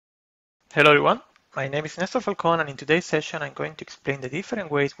Hello everyone, my name is Nestor Falcon, and in today's session I'm going to explain the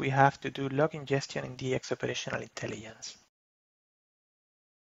different ways we have to do log ingestion in DX operational intelligence.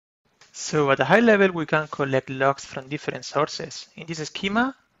 So at a high level we can collect logs from different sources. In this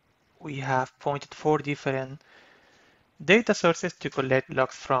schema we have pointed 4 different data sources to collect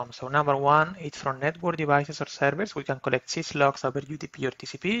logs from. So number one, it's from network devices or servers. We can collect syslogs over UDP or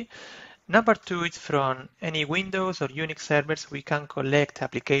TCP. Number two, it's from any Windows or Unix servers. We can collect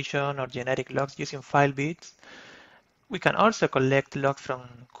application or generic logs using file bits. We can also collect logs from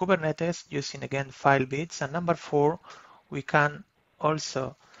Kubernetes using, again, file bits. And number four, we can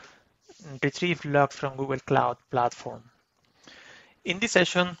also retrieve logs from Google Cloud Platform. In this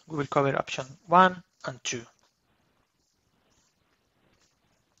session, we will cover option 1 and 2.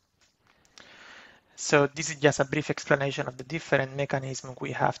 So this is just a brief explanation of the different mechanisms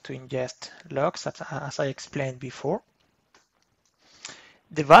we have to ingest logs, as I explained before.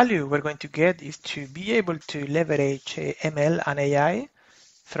 The value we're going to get is to be able to leverage ML and AI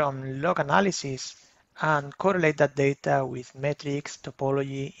from log analysis and correlate that data with metrics,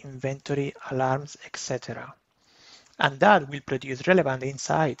 topology, inventory, alarms, etc. And that will produce relevant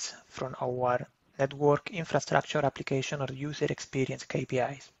insights from our network infrastructure application or user experience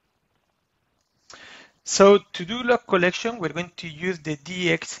KPIs. So to do log collection, we're going to use the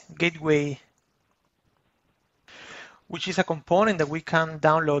DX gateway, which is a component that we can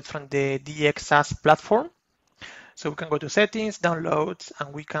download from the DX SaaS platform. So we can go to settings, downloads,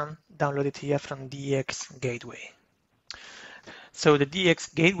 and we can download it here from DX gateway. So the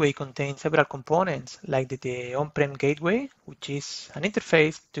DX gateway contains several components, like the on-prem gateway, which is an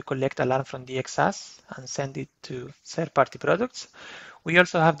interface to collect alarm from DX SaaS and send it to third-party products. We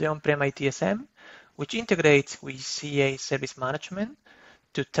also have the on-prem ITSM, which integrates with CA service management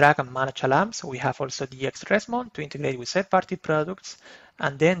to track and manage alarms. We have also DX Resmon to integrate with third-party products,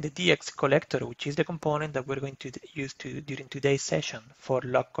 and then the DX collector, which is the component that we're going to use during today's session for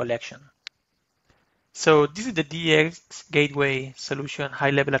log collection. So this is the DX gateway solution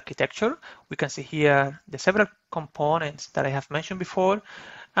high-level architecture. We can see here the several components that I have mentioned before,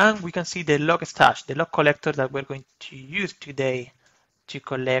 and we can see the log stash, the log collector that we're going to use today to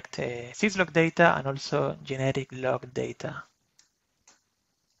collect syslog data and also generic log data.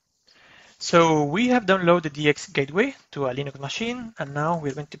 So we have downloaded the DX gateway to a Linux machine, and now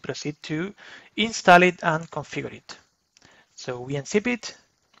we're going to proceed to install it and configure it. So we unzip it,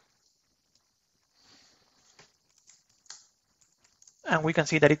 and we can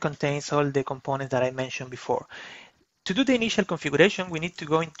see that it contains all the components that I mentioned before. To do the initial configuration, we need to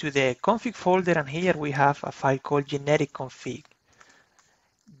go into the config folder, and here we have a file called generic config.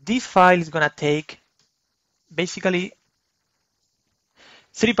 This file is going to take basically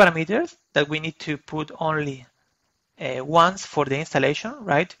 3 parameters that we need to put only once for the installation,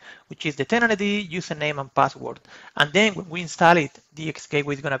 right? Which is the tenant ID, username, and password. And then when we install it, DX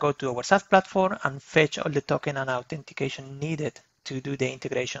Gateway is going to go to our SaaS platform and fetch all the token and authentication needed to do the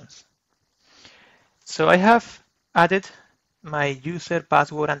integrations. So I have added my user,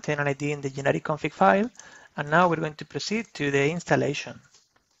 password, and tenant ID in the generic config file. And now we're going to proceed to the installation.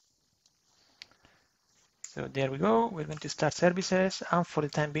 So there we go, we're going to start services, and for the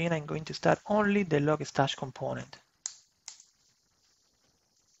time being, I'm going to start only the log stash component.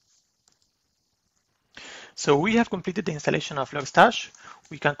 So we have completed the installation of log stash.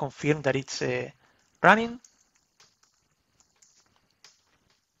 We can confirm that it's running.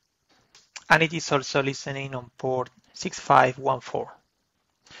 And it is also listening on port 6514.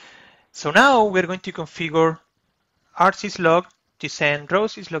 So now we're going to configure our syslog to send raw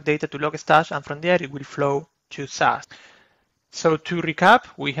syslog data to log stash, and from there it will flow to SaaS. So to recap,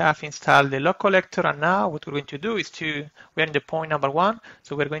 we have installed the log collector, and now what we're going to do is we're in the point number 1,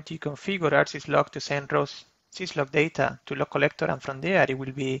 so we're going to configure our syslog to send raw syslog data to log collector, and from there it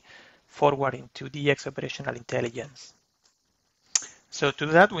will be forwarding to DX operational intelligence. So to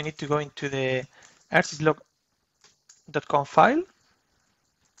do that, we need to go into the rsyslog.conf file,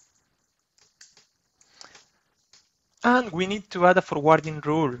 and we need to add a forwarding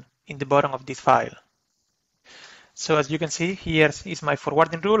rule in the bottom of this file. So as you can see, here is my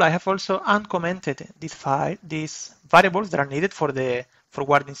forwarding rule. I have also uncommented these variables that are needed for the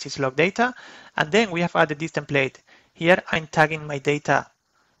forwarding syslog data. And then we have added this template. Here I'm tagging my data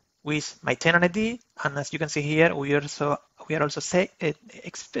with my tenant ID. And as you can see here, we are also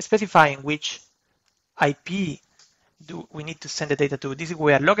specifying which IP we need to send the data to. This is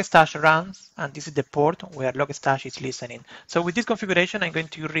where logstash runs, and this is the port where logstash is listening. So with this configuration, I'm going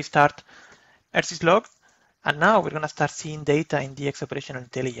to restart rsyslog, and now we're going to start seeing data in DX operational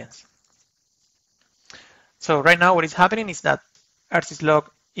intelligence. So right now what is happening is that rsyslog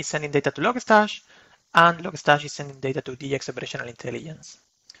is sending data to Logstash, and Logstash is sending data to DX Operational Intelligence.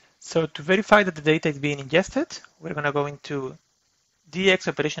 So to verify that the data is being ingested, we're going to go into DX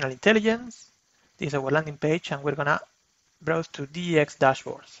Operational Intelligence. This is our landing page, and we're going to browse to DX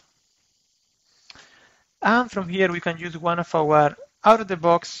Dashboards. And from here, we can use one of our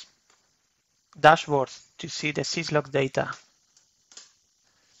out-of-the-box dashboards to see the syslog data.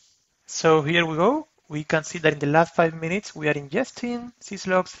 So here we go. We can see that in the last 5 minutes, we are ingesting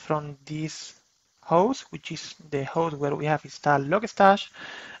syslogs from this host, which is the host where we have installed Logstash,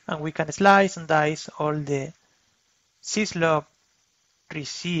 and we can slice and dice all the syslog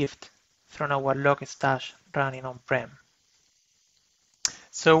received from our Logstash running on-prem.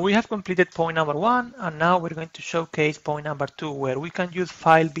 So we have completed point number 1, and now we're going to showcase point number 2, where we can use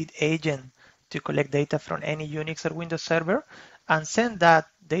FileBit agent to collect data from any Unix or Windows server and send that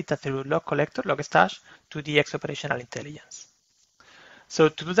data through log collector, Logstash, to DX Operational Intelligence. So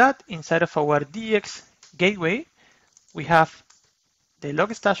to do that, inside of our DX gateway, we have the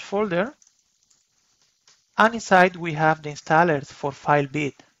Logstash folder, and inside we have the installers for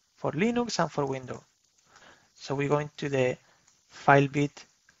FileBit for Linux and for Windows. So we go into the FileBit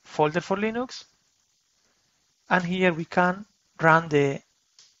folder for Linux, and here we can run the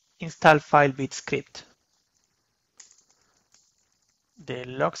install FileBit script. The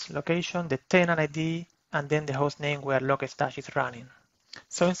logs location, the tenant ID, and then the host name where Logstash is running.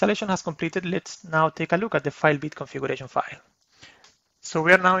 So installation has completed. Let's now take a look at the FileBit configuration file. So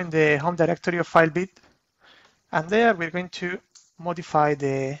we are now in the home directory of FileBit, and there we're going to modify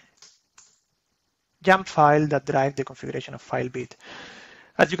the YAML file that drives the configuration of FileBit.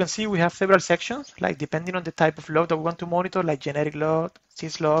 As you can see, we have several sections, like depending on the type of log that we want to monitor, like generic log,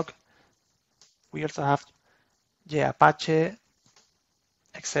 syslog. We also have Apache,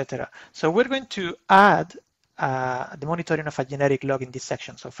 etc. So we're going to add the monitoring of a generic log in this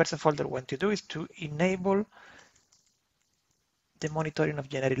section. So first of all, what we want to do is to enable the monitoring of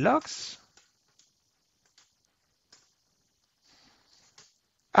generic logs.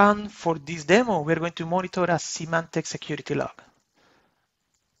 And for this demo, we're going to monitor a Symantec security log.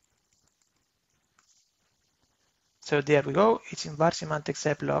 So there we go, it's in var Symantec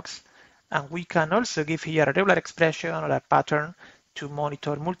sep logs. And we can also give here a regular expression or a pattern to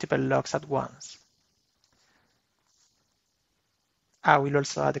monitor multiple logs at once. I will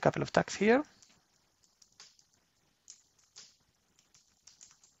also add a couple of tags here.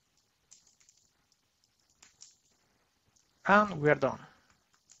 And we are done.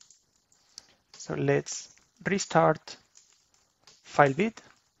 So let's restart FileBit.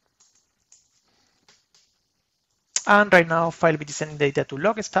 And right now, FileBit is sending data to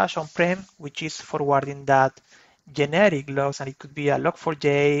Logstash on-prem, which is forwarding that generic logs, and it could be a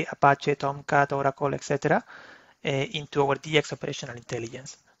log4j, Apache, Tomcat, Oracle, etc., into our DX Operational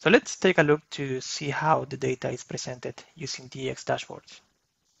Intelligence. So let's take a look to see how the data is presented using DX dashboards.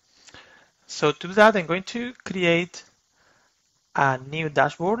 So to do that, I'm going to create a new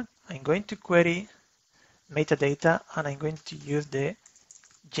dashboard. I'm going to query metadata, and I'm going to use the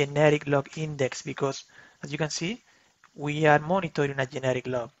generic log index because, as you can see, we are monitoring a generic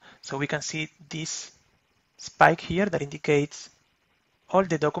log. So we can see this spike here that indicates all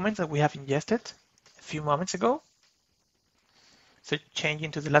the documents that we have ingested a few moments ago. So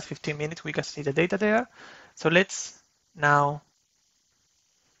changing to the last 15 minutes, we can see the data there. So let's now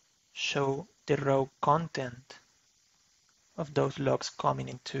show the raw content of those logs coming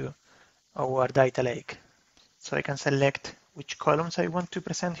into our data lake. So I can select which columns I want to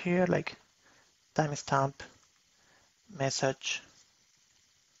present here, like timestamp, message,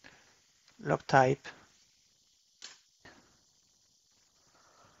 log type.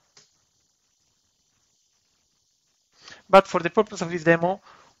 But for the purpose of this demo,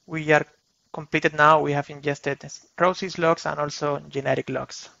 we are completed now. We have ingested raw syslogs and also generic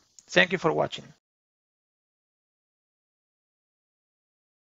logs. Thank you for watching.